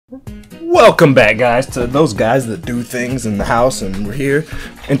Welcome back, guys, to those guys that do things in the house, and we're here.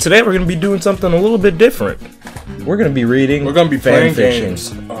 And today we're gonna be doing something a little bit different. We're gonna be reading. We're gonna be fan playing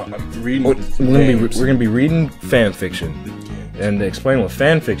fiction. games. We're gonna be reading fan fiction. And to explain what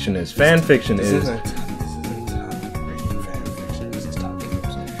fan fiction is, fan fiction is.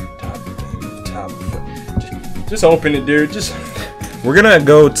 Just open it, dude. Just. We're gonna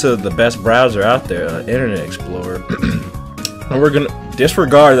go to the best browser out there, Internet Explorer, and we're gonna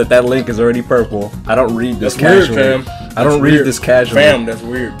disregard that link is already purple. I don't read this casually. Weird, fam. I don't read this casually. Fam, that's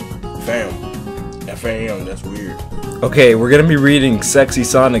weird. Fam. F-A-M, that's weird. Okay, we're gonna be reading sexy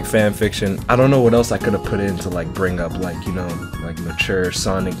Sonic fanfiction. I don't know what else I could have put in to like bring up like mature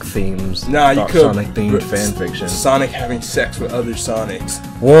Sonic themes. Nah, you could. Sonic themed fanfiction. Sonic having sex with other Sonics.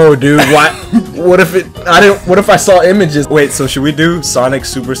 Whoa, dude! What? What if I saw images? Wait, so should we do Sonic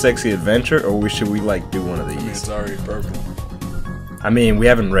Super Sexy Adventure, or should we like do one of these? It's already purple. I mean, we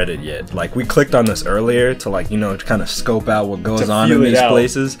haven't read it yet. Like, we clicked on this earlier to like, to kind of scope out what goes on in these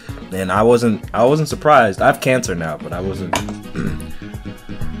places, and I wasn't surprised. I have cancer now, but I wasn't.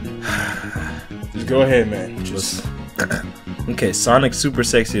 Just go ahead, man. Just. Okay, Sonic Super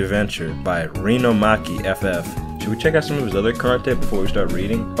Sexy Adventure by Reno Maki FF. Should we check out some of his other content before we start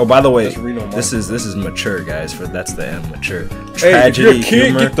reading? Oh, by the way, this is mature, guys. That's the M, mature. Tragedy, hey, if you're a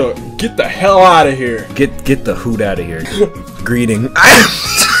kid, humor. Get the hell out of here. Get the hoot out of here. Greeting.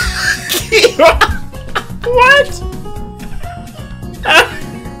 What?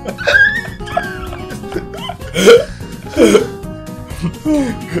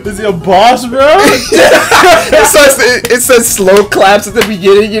 Is he a boss, bro? It says slow claps at the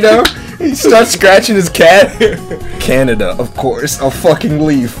beginning, He starts scratching his cat. Canada, of course. A fucking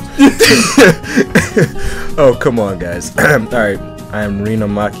leaf. Oh, come on, guys. Alright, I am Reno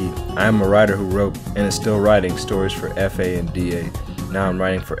Maki. I am a writer who wrote and is still writing stories for FA and DA. Now I'm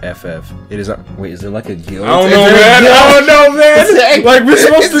writing for FF. It is wait, is there like a guild? I don't know, man. Like, we're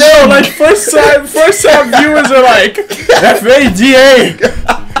supposed to know. Like, first time viewers are like, FADA.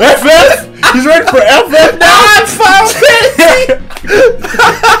 FF? He's writing for FF now? I'm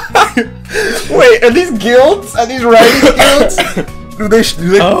Wait, are these guilds? Are these writing guilds? Do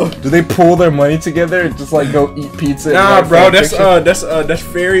they pull their money together and just like go eat pizza? Nah, bro, that's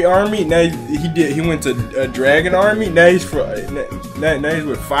Fairy Army. Now he went to Dragon Army. Now he's now he's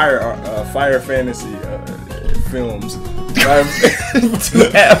with Fire Fantasy films. Two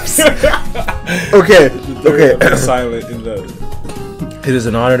F's. Okay. Silent in the. It is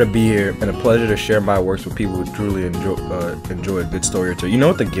an honor to be here and a pleasure to share my works with people who truly enjoy a good story or two. You know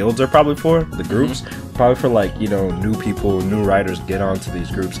what the guilds are probably for? The groups? Probably for like, new people, new writers get onto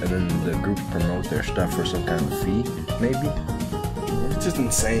these groups and then the groups promote their stuff for some kind of fee, maybe? It's just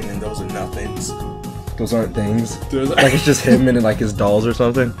insane and those are nothings. Those aren't things? Like it's just him and like his dolls or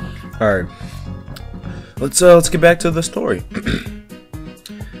something? Alright. Let's get back to the story.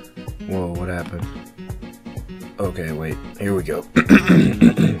 Whoa, what happened? Okay, wait. Here we go.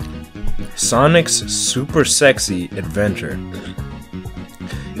 Sonic's Super Sexy Adventure.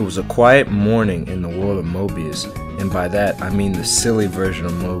 It was a quiet morning in the world of Mobius, and by that I mean the silly version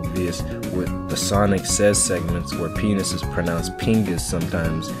of Mobius with the Sonic Says segments where penis is pronounced pingus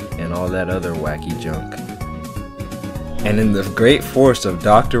sometimes and all that other wacky junk. And in the great force of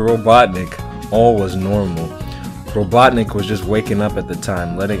Dr. Robotnik, all was normal. Robotnik was just waking up at the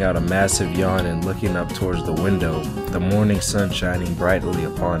time, letting out a massive yawn and looking up towards the window, the morning sun shining brightly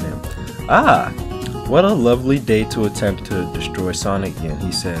upon him. Ah, what a lovely day to attempt to destroy Sonic again,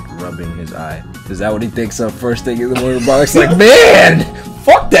 he said, rubbing his eye. Is that what he thinks of first thing in the morning? Robotnik's like, man,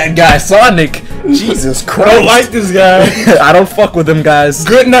 fuck that guy, Sonic. Jesus Christ. I don't like this guy. I don't fuck with him, guys.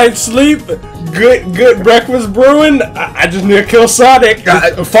 Good night's sleep. Good breakfast brewing. I just need to kill Sonic.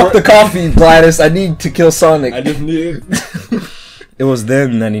 Fuck the coffee, Gladys. I need to kill Sonic. I just need it. It was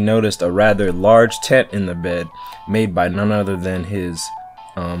then that he noticed a rather large tent in the bed, made by none other than his,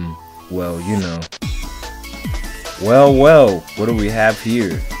 well, Well, what do we have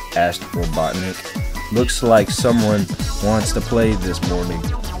here? Asked Robotnik. Looks like someone wants to play this morning.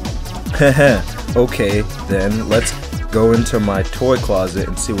 Heh. Okay, then let's go into my toy closet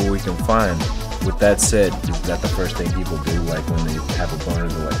and see what we can find. With that said, is that the first thing people do, like when they have a boner?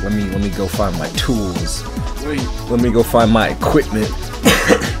 They're like, let me go find my tools. Wait. Let me go find my equipment.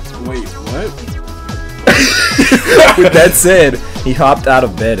 Wait, what? With that said, he hopped out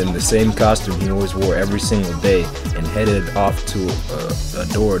of bed in the same costume he always wore every single day and headed off to a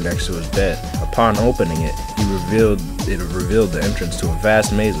door next to his bed. Upon opening it, it revealed the entrance to a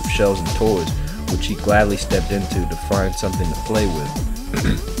vast maze of shelves and toys, which he gladly stepped into to find something to play with.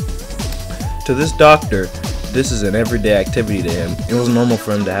 To this doctor, This is an everyday activity to him. It was normal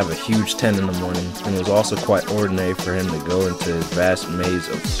for him to have a huge tent in the morning, and it was also quite ordinary for him to go into his vast maze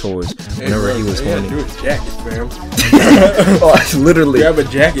of toys whenever he was horny. Do a jacket, fam. Oh, literally. Grab a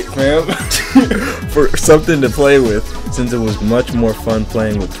jacket, fam. For something to play with, since it was much more fun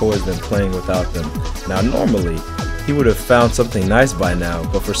playing with toys than playing without them. Now, normally, he would have found something nice by now,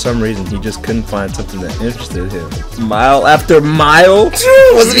 but for some reason he just couldn't find something that interested him. Mile after mile?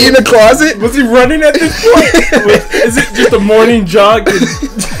 Was he in the closet? Was he running at this point? Is it just a morning jog?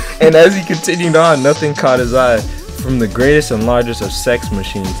 And as he continued on, nothing caught his eye. From the greatest and largest of sex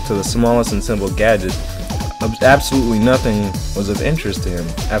machines to the smallest and simple gadgets, absolutely nothing was of interest to him.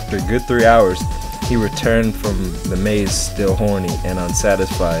 After a good 3 hours, he returned from the maze still horny and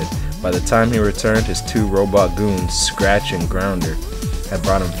unsatisfied. By the time he returned, his 2 robot goons, Scratch and Grounder, had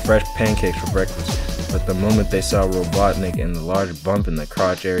brought him fresh pancakes for breakfast. But the moment they saw Robotnik and the large bump in the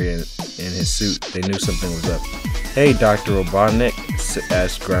crotch area in his suit, they knew something was up. "Hey, Dr. Robotnik,"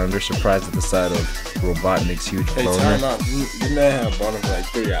 asked Grounder, surprised at the sight of Robotnik's huge boner. Hey, time out. This man had a boner for like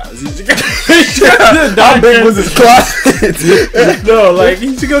 3 hours. He should go to the doctor. How big was his closet? No, like,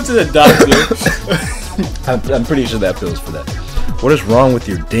 he should go to the doctor. I'm pretty sure that pills for that. "What is wrong with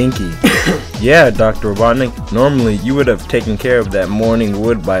your dinky?" "Yeah, Dr. Robotnik, normally you would have taken care of that morning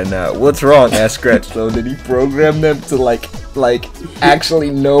wood by now." "What's wrong?" asked Scratch. So did he program them to like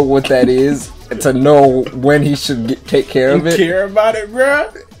actually know what that is? And to know when he should take care of it? Care about it, bro?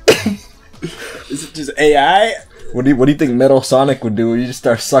 Is it just AI? What do you think Metal Sonic would do? Would you just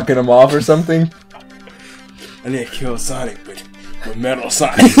start sucking him off or something? I need to kill Sonic, but with Metal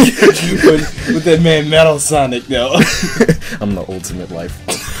Sonic. with that man Metal Sonic, though. I'm the ultimate life.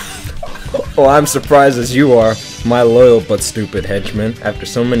 "Oh, I'm surprised as you are, my loyal but stupid henchman. After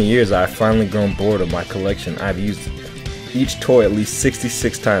so many years, I've finally grown bored of my collection. I've used each toy at least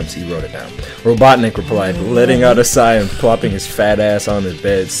 66 times," he wrote it down. Robotnik replied, letting out a sigh and plopping his fat ass on his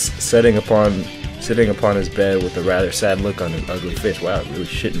bed, sitting upon his bed with a rather sad look on his ugly face. Wow, really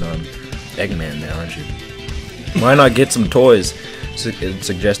shitting on Eggman now, aren't you? "Why not get some toys?"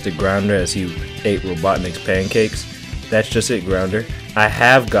 suggested Grounder as he ate Robotnik's pancakes. "That's just it, Grounder. I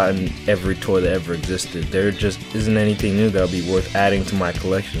have gotten every toy that ever existed. There just isn't anything new that'll be worth adding to my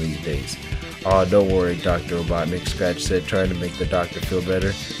collection these days." "Aw, don't worry, Dr. Robotnik," Scratch said, trying to make the doctor feel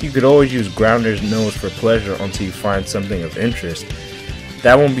better. "You could always use Grounder's nose for pleasure until you find something of interest."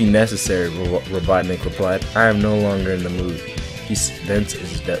 "That won't be necessary," Robotnik replied. "I am no longer in the mood."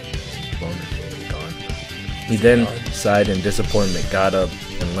 He then sighed in disappointment, got up,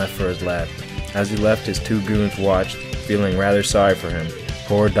 and left for his lab. As he left, his 2 goons watched, feeling rather sorry for him.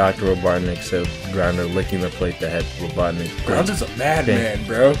 "Poor Dr. Robotnik," said Grounder, licking the plate that had Robotnik. Grounder's a madman,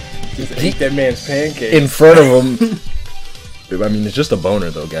 bro. Just ate that man's pancakes. In front of him. I mean, it's just a boner,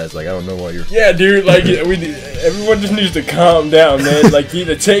 though, guys. Like, I don't know why you're... Yeah, dude, like, everyone just needs to calm down, man. Like, you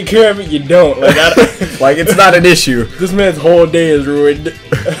either take care of it, you don't. Like, like, it's not an issue. This man's whole day is ruined.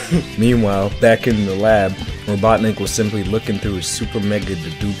 Meanwhile, back in the lab, Robotnik was simply looking through his super mega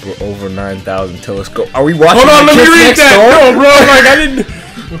duper over 9,000 telescope. Are we watching? Hold on, the let me Kids read Next that. Door? No, bro, like, I didn't...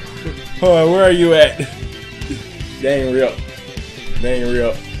 Hold on, where are you at? That ain't real. That ain't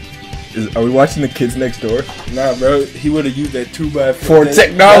real. Are we watching The Kids Next Door? Nah, bro. He would have used that 2x4 for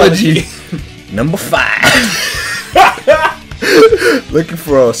technology. Number 5. Looking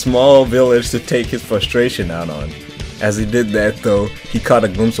for a small village to take his frustration out on. As he did that, though, he caught a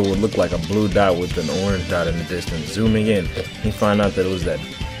glimpse of what looked like a blue dot with an orange dot in the distance. Zooming in, he found out that it was that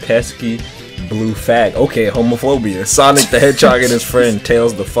pesky blue fag. Okay, homophobia. Sonic the Hedgehog and his friend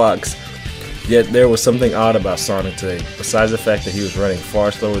Tails the Fox. Yet there was something odd about Sonic today. Besides the fact that he was running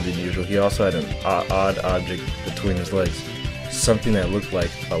far slower than usual, he also had an odd object between his legs. Something that looked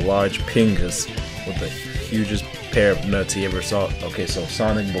like a large pingus with the hugest pair of nuts he ever saw. Okay, so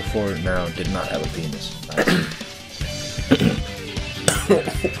Sonic before now did not have a penis.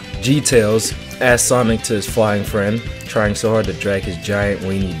 G-Tails asked Sonic to his flying friend, trying so hard to drag his giant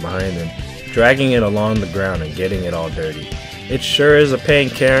weenie behind him, dragging it along the ground and getting it all dirty. "It sure is a pain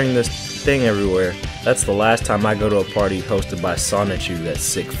carrying this thing everywhere. That's the last time I go to a party hosted by Sonichu, that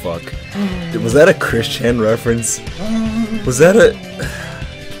sick fuck." Was that a Christian reference? Was that a...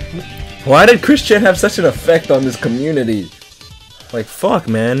 Why did Christian have such an effect on this community? Like, fuck,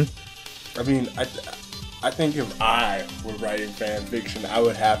 man. I mean, I think if I were writing fan fiction, I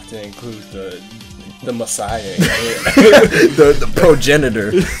would have to include the Messiah. the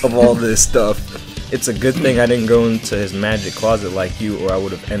progenitor of all this stuff. "It's a good thing I didn't go into his magic closet like you, or I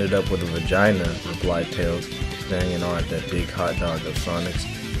would have ended up with a vagina," replied Tails, banging on at that big hot dog of Sonic's.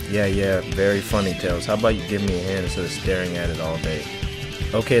 Yeah, very funny, Tails. How about you give me a hand instead of staring at it all day?"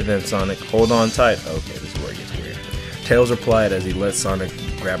 "Okay then, Sonic, hold on tight." Okay, this is where it gets Tails replied as he let Sonic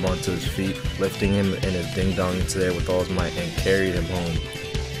grab onto his feet, lifting him and his ding-dong into the air with all his might and carried him home.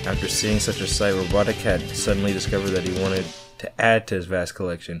 After seeing such a sight, Robotnik had suddenly discovered that he wanted to add to his vast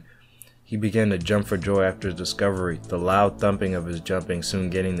collection. He began to jump for joy after his discovery, the loud thumping of his jumping soon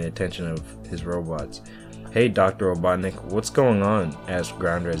getting the attention of his robots. "Hey, Dr. Robotnik, what's going on?" asked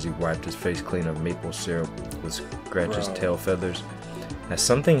Grounder as he wiped his face clean of maple syrup with Scratch's tail feathers. "Has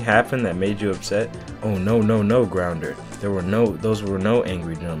something happened that made you upset?" "Oh, no, Grounder. Those were no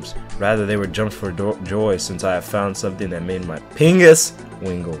angry jumps. Rather, they were jumps for joy since I have found something that made my pingus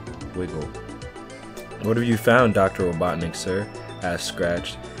wiggle. "What have you found, Dr. Robotnik, sir?" asked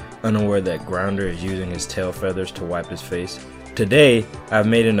Scratch, unaware that Grounder is using his tail feathers to wipe his face. "Today, I've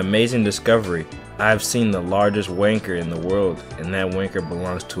made an amazing discovery. I've seen the largest wanker in the world, and that wanker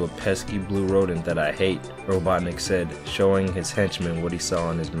belongs to a pesky blue rodent that I hate," Robotnik said, showing his henchman what he saw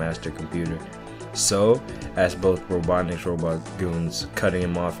on his master computer. "So?" asked both Robotnik's robot goons, cutting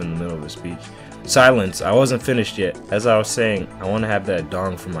him off in the middle of his speech. "Silence! I wasn't finished yet. As I was saying, I want to have that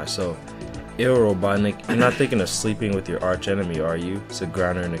dong for myself." "Ew, Robotnik, you're not thinking of sleeping with your archenemy, are you?" said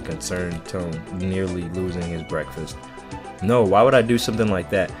Grounder in a concerned tone, nearly losing his breakfast. "No, why would I do something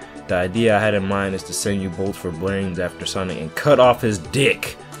like that? The idea I had in mind is to send you bolts for brains after Sonic and cut off his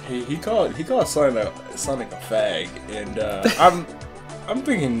dick." He called Sonic a fag, and I'm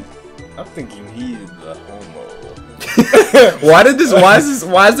thinking he's a homo.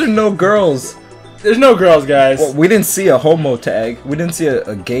 Why is there no girls? There's no girls, guys. Well, we didn't see a homo tag. We didn't see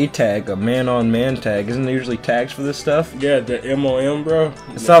a gay tag, a man-on-man tag. Isn't there usually tags for this stuff? Yeah, the MOM, bro.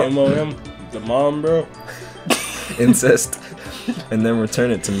 It's the MOM, the mom, bro. Incest. "And then return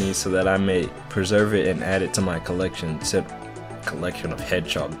it to me so that I may preserve it and add it to my collection," said collection of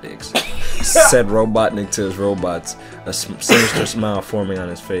hedgehog dicks, said Robotnik to his robots, a sinister smile forming on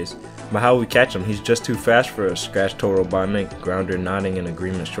his face. "But how will we catch him? He's just too fast for us," Scratch told Robotnik, Grounder nodding in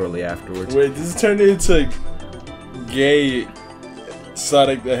agreement shortly afterwards. Wait, this turned into gay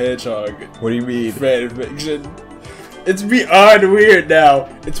Sonic the Hedgehog. What do you mean? Fanfiction. It's beyond weird now.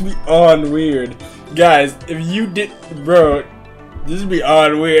 It's beyond weird. Guys, if you did... Bro, this is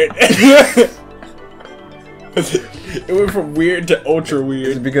beyond weird. It went from weird to ultra weird.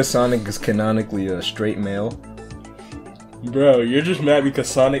 Is it because Sonic is canonically a straight male? Bro, you're just mad because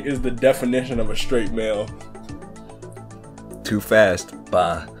Sonic is the definition of a straight male. Too fast.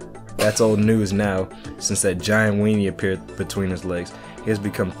 Bah. That's old news now. Since that giant weenie appeared between his legs, he has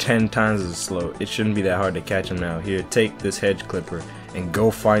become 10 times as slow. It shouldn't be that hard to catch him now. Here, take this hedge clipper and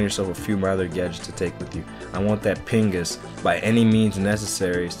go find yourself a few other gadgets to take with you. I want that pingus by any means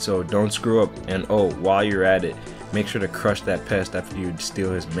necessary, so don't screw up. And oh, while you're at it, make sure to crush that pest after you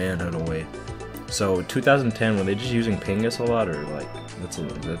steal his manhood away. So 2010, were they just using pingus a lot, or like, is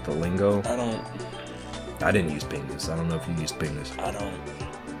that the lingo? I didn't use pingus. I don't know if you used pingus. I don't.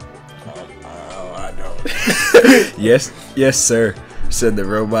 Yes, sir, said the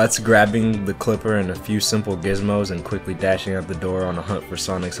robots, grabbing the clipper and a few simple gizmos and quickly dashing out the door on a hunt for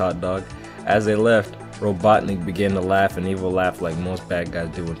Sonic's hot dog. As they left, Robotnik began to laugh, an evil laugh like most bad guys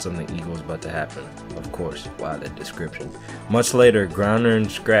do when something evil is about to happen. Of course, wow, that description. Much later, Grounder and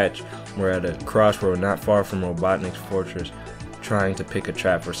Scratch were at a crossroad not far from Robotnik's fortress, trying to pick a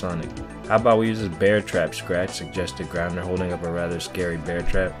trap for Sonic. "How about we use this bear trap, Scratch?" suggested Grounder, holding up a rather scary bear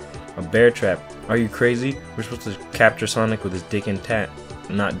trap. "A bear trap? Are you crazy? We're supposed to capture Sonic with his dick intact,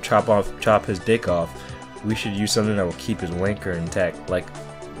 not chop his dick off. We should use something that will keep his wanker intact, like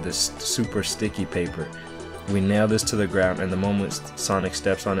this super sticky paper. We nail this to the ground, and the moment Sonic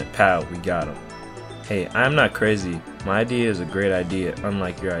steps on it, pow, we got him." "Hey, I'm not crazy. My idea is a great idea,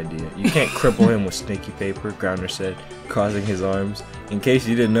 unlike your idea. You can't cripple him with sticky paper," Grounder said, crossing his arms. "In case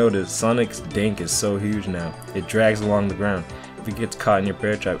you didn't notice, Sonic's dink is so huge now, it drags along the ground. If it gets caught in your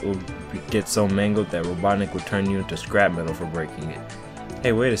bear trap, it will get so mangled that Robotnik would turn you into scrap metal for breaking it."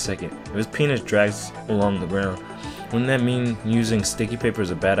 "Hey, wait a second. If his penis drags along the ground, wouldn't that mean using sticky paper is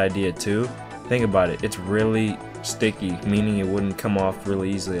a bad idea too? Think about it. It's really sticky, meaning it wouldn't come off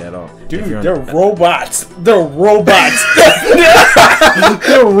really easily at all." Dude, they're robots. They're robots.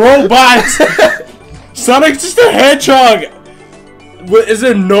 They're robots. Sonic's just a hedgehog. Is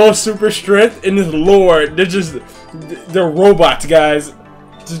there no super strength in his lore? They're robots, guys.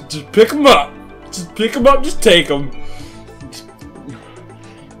 Just pick them up. Just pick them up. Just take them.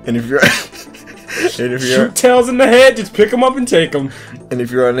 And if you're shoot tails in the head, just pick them up and take them. And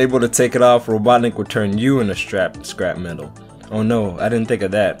if you're unable to take it off, Robotnik will turn you into scrap metal. Oh no, I didn't think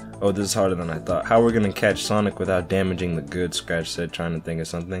of that. Oh, this is harder than I thought. How are we gonna catch Sonic without damaging the goods? Scratch said, trying to think of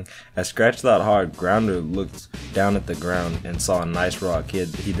something. As Scratch thought hard, Grounder looked down at the ground and saw a nice rock. He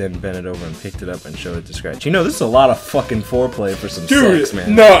then bent it over and picked it up and showed it to Scratch. You know, this is a lot of fucking foreplay for some sex,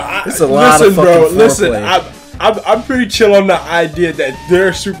 man. No, this is a lot of fucking foreplay. Listen, I'm pretty chill on the idea that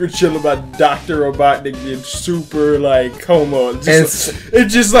they're super chill about Dr. Robotnik being super like homo. It's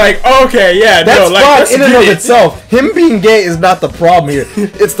just like, okay, yeah, that's no, like, fine in and of itself. Him being gay is not the problem here.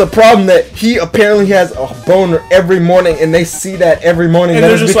 It's the problem that he apparently has a boner every morning, and they see that every morning. And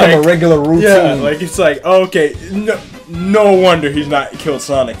that has become a regular routine. Yeah, like it's like, okay, no wonder he's not killed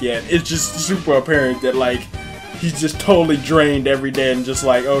Sonic yet. It's just super apparent that like he's just totally drained every day and just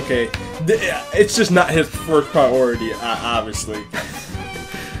like, okay, it's just not his first priority, obviously.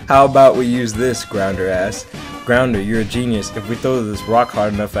 How about we use this, Grounder asked. Grounder, you're a genius. If we throw this rock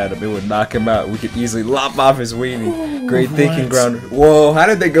hard enough at him, it would knock him out. We could easily lop off his weenie. Great thinking, Grounder. Whoa, how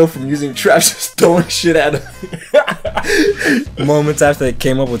did they go from using traps to throwing shit at him? Moments after they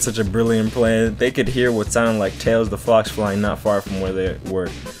came up with such a brilliant plan, they could hear what sounded like Tails the Fox flying not far from where they were.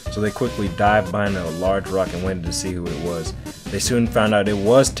 So they quickly dived behind a large rock and waited to see who it was. They soon found out it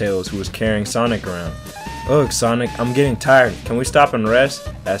was Tails who was carrying Sonic around. Ugh, Sonic, I'm getting tired. Can we stop and rest?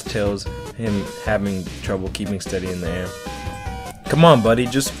 Asked Tails, him having trouble keeping steady in the air. Come on, buddy,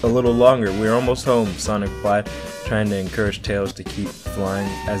 just a little longer. We're almost home, Sonic replied, trying to encourage Tails to keep flying.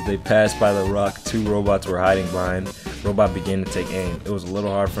 As they passed by the rock, two robots were hiding behind. Robot began to take aim. It was a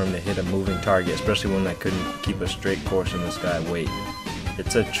little hard for him to hit a moving target, especially when they couldn't keep a straight course in the sky. Wait,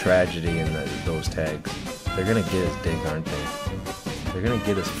 it's a tragedy in those tags. They're gonna get his dick, aren't they? They're gonna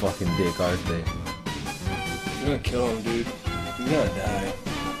get his fucking dick, aren't they? You're gonna kill him, dude. He's gonna die.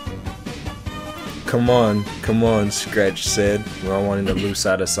 Come on, Scratch said, while wanting to loose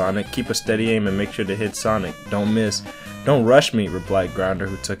out of Sonic. Keep a steady aim and make sure to hit Sonic. Don't miss. Don't rush me, replied Grounder,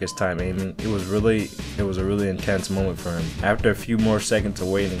 who took his time aiming. It was a really intense moment for him. After a few more seconds of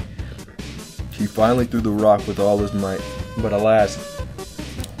waiting, he finally threw the rock with all his might. But alas,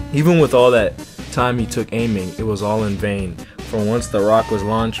 even with all that time he took aiming, it was all in vain. For once the rock was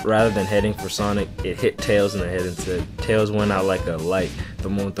launched, rather than heading for Sonic, it hit Tails in the head instead. Tails went out like a light the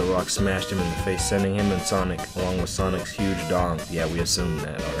moment the rock smashed him in the face, sending him and Sonic, along with Sonic's huge dong, yeah, we assumed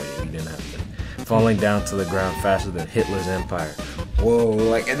that already, we didn't have to, falling down to the ground faster than Hitler's empire. Whoa,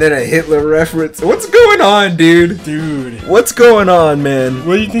 like, and then a Hitler reference. What's going on, dude? Dude. What's going on, man?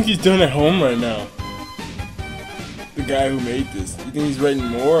 What do you think he's doing at home right now? The guy who made this. You think he's writing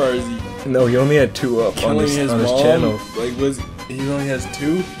more, or is he... No, he only had 2 up on his channel. Like, he only has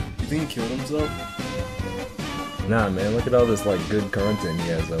 2? You think he killed himself? Nah, man, look at all this, like, good content he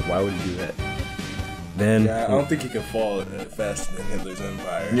has up. Why would he do that? Then... Yeah, I don't think he could fall faster than Hitler's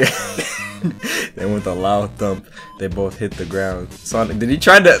empire. Yeah. Then with a loud thump, they both hit the ground. Sonic, did he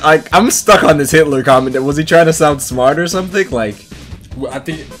try to, like, I'm stuck on this Hitler comment. Was he trying to sound smart or something? Like... Well, I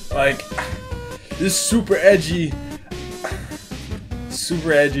think, like, this super edgy...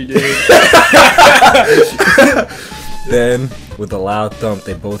 Super edgy, dude. Then, with a loud thump,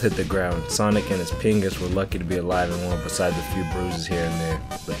 they both hit the ground. Sonic and his Pingus were lucky to be alive and well, besides a few bruises here and there.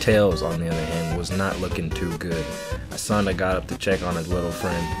 But Tails, on the other hand, was not looking too good. As Sonic got up to check on his little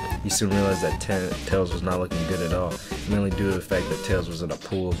friend, he soon realized that Tails was not looking good at all, mainly due to the fact that Tails was in a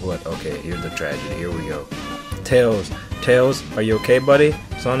pool of blood. Okay, here's the tragedy. Here we go. Tails, are you okay, buddy?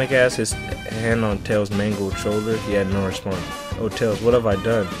 Sonic asked, his hand on Tails' mangled shoulder. He had no response. Oh, Tails, what have I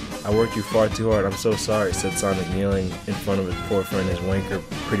done? I worked you far too hard. I'm so sorry, said Sonic, kneeling in front of his poor friend, his wanker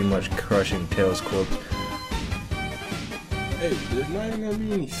pretty much crushing Tails' corpse. Hey, there's not even gonna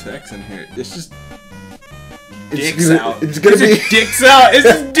be any sex in here. It's just... Dicks out. It's gonna be dicks out. It's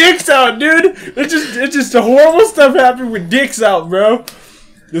just dicks out, dude. It's just the horrible stuff happening with dicks out, bro.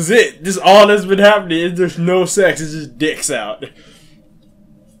 That's it. This is all that's been happening. There's no sex. It's just dicks out.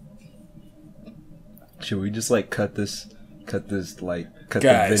 Should we just like cut the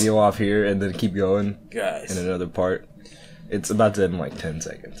Guys. video off here and then keep going? Guys. In another part. It's about to end in like 10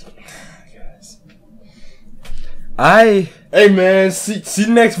 seconds. Guys. Hey man, see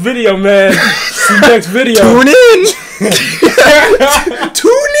the next video, man. See the next video.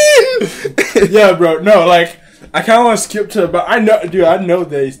 Tune in. Yeah, bro. No, like I kind of want to skip to, but I know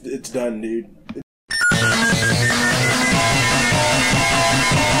that it's done, dude.